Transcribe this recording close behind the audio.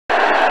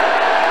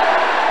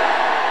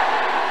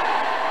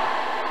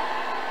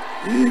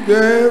He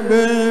gave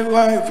me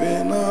life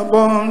in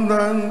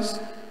abundance.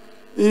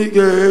 He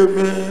gave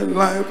me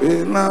life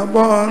in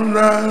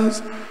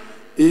abundance.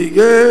 He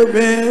gave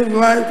me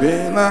life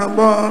in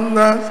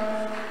abundance.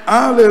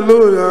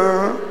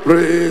 Hallelujah.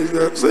 Praise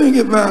God. Sing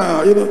it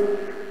now, you know.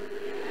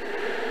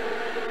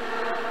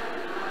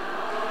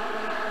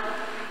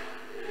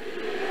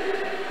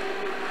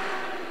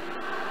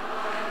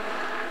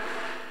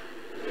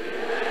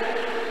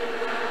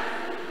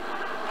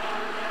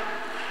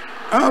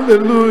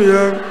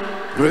 Hallelujah.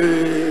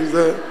 Praise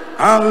God.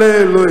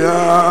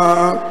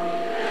 Hallelujah.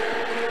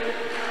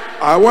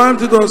 I want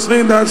you to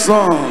sing that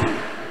song.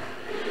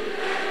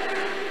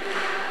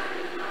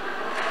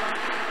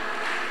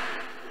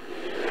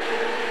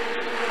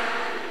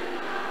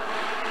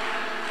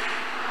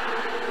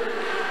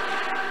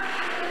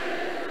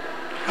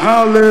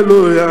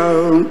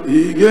 Hallelujah.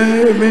 He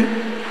gave me.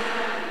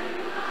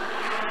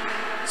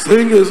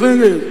 Sing it,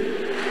 sing it.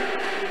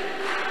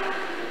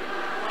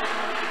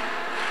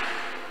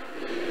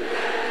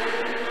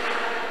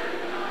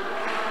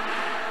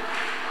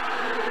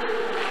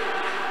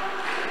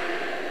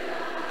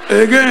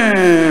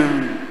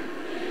 Again.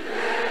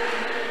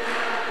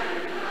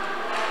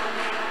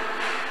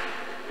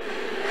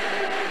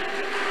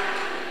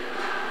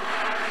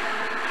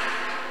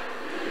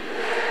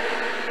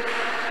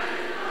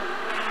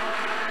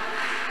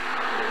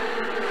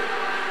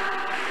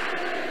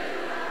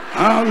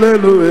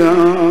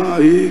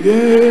 Hallelujah. He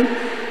gave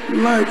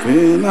life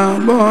in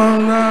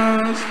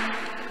abundance.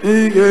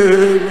 He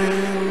gave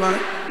me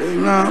life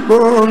in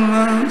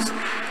abundance.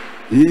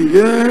 He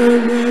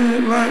gave me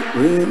life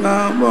in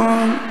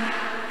abundance.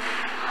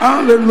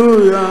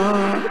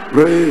 Hallelujah.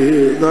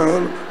 Praise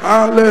God.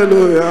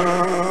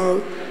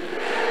 Hallelujah.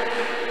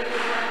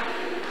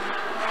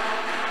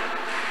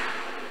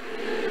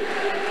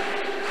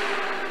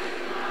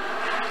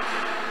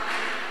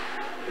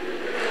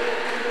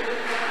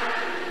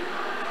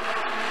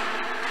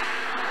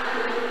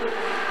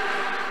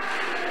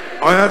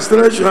 I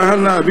stretch your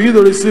hand now. Begin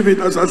to receive it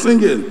as I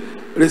sing it.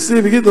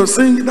 Receive, begin to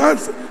sing that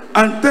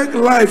and take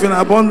life in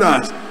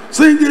abundance.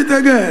 Sing it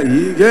again.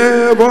 He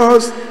gave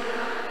us.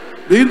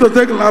 Begin to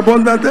take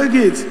abundance. Take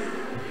it.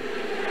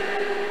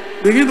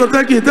 Begin to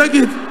take it. Take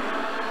it.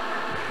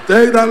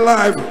 Take that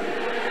life.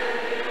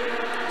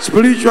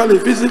 Spiritually,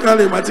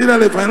 physically,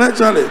 materially,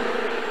 financially.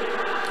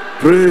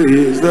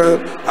 Praise the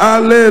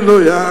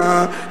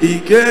hallelujah. He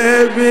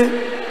gave me.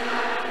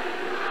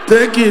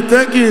 Take it.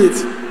 Take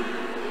it.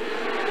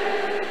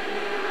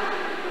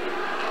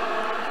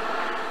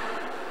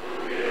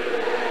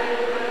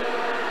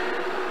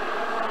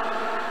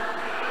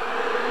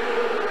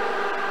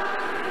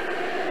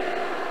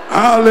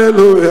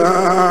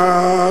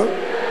 Hallelujah.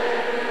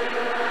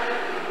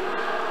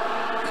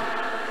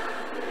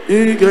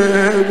 He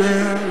gave me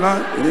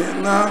life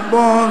in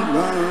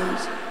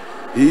abundance.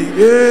 He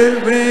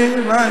gave me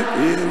life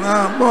in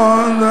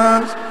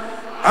abundance.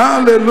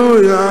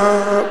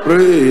 Hallelujah.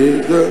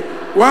 Praise God.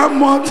 One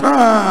more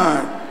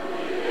time.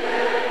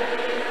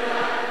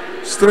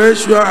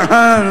 Stretch your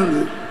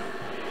hand.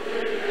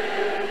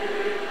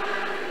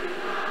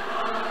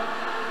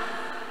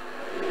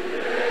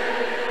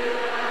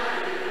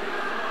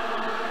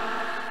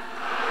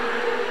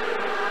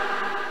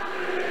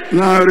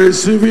 Now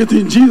receive it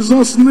in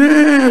Jesus'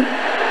 name.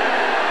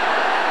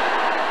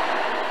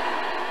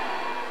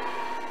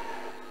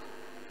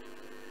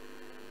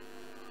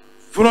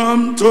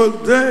 From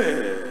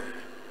today,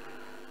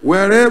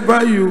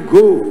 wherever you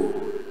go,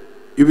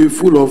 you'll be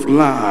full of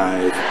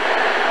life.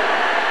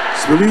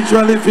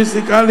 Spiritually,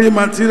 physically,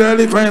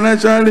 materially,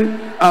 financially,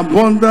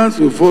 abundance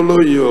will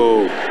follow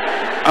you.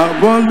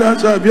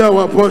 Abundance shall be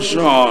our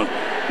portion.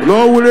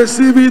 Lord, we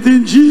receive it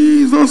in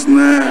Jesus'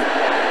 name.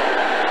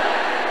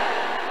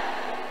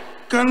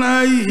 Can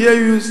I hear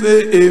you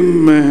say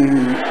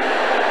amen?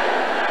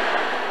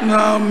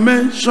 Now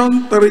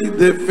mention 3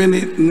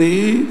 definite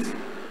needs.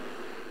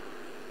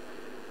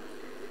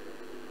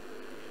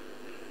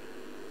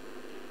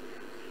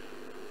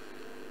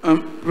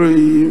 I'm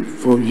praying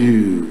for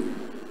you.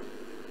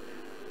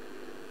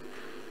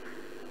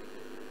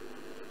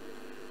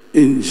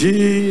 In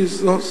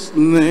Jesus'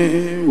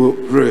 name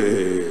we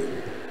pray.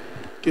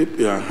 Keep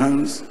your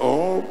hands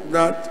up.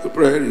 That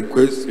prayer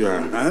request, your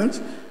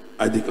hands.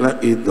 I declare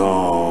it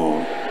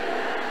down.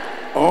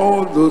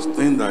 All those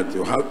things that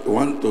you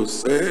want to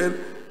sell,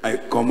 I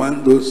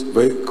command those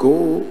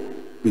vehicles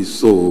be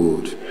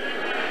sold.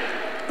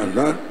 And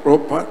that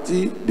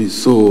property be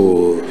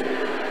sold.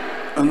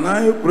 And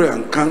I pray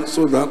and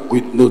cancel that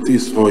quick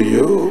notice for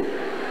you.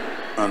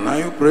 And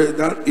I pray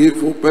that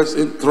evil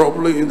person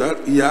troubling in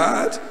that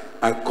yard,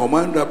 I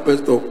command that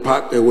person to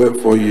pack away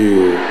for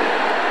you.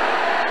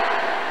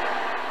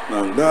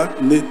 And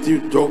that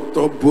native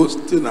doctor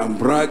boasting and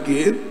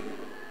bragging,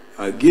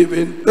 I give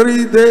him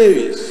 3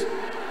 days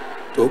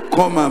to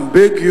come and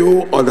beg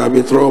you or there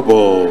be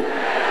trouble.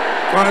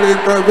 For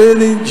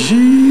intervene in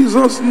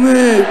Jesus'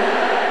 name.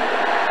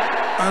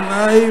 And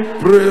I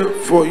pray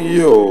for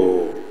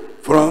you.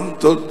 From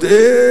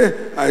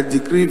today, I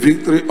decree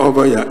victory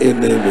over your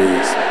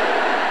enemies.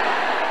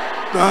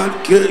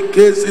 That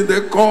case in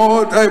the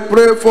court, I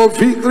pray for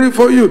victory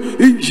for you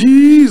in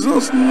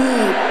Jesus'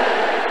 name.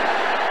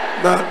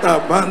 That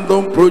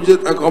abandoned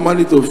project, I command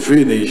it to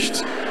finish.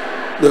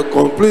 The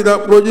complete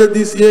that project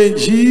this year in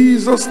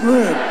Jesus'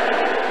 name.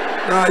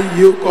 That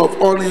yoke of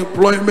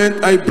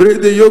unemployment, I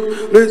break the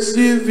yoke.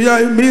 Receive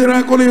your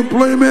miracle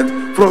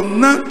employment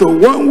from now to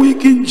 1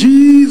 week in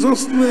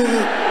Jesus'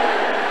 name.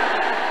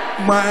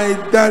 My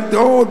dad,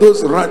 all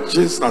those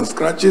ratchets and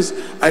scratches,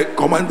 I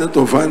commanded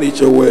to vanish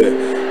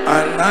away.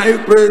 And I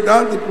pray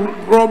that the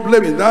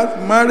problem in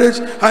that marriage,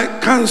 I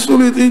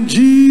cancel it in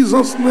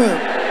Jesus' name.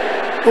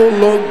 Oh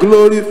Lord,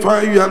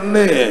 glorify your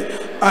name.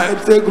 I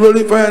say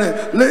glorify your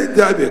name. Let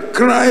there be a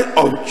cry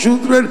of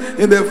children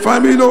in the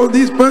family of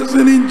this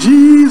person in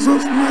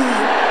Jesus'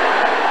 name.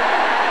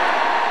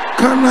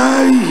 Can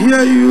I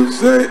hear you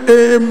say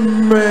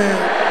amen?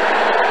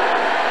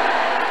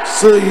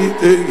 Say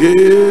it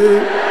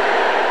again.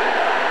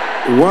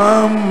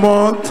 One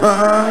more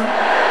time,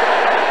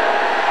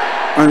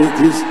 and it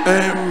is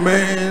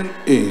amen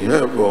in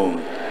heaven.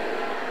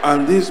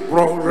 And this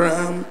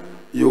program,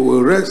 you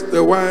will rest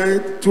a while.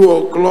 2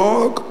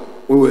 o'clock,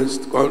 we will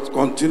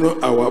continue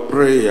our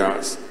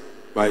prayers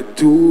by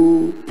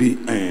 2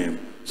 p.m.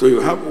 So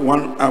you have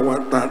 1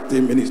 hour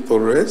 30 minutes to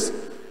rest.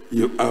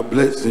 You are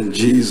blessed in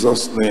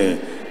Jesus' name.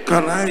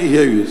 Can I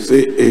hear you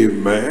say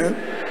amen?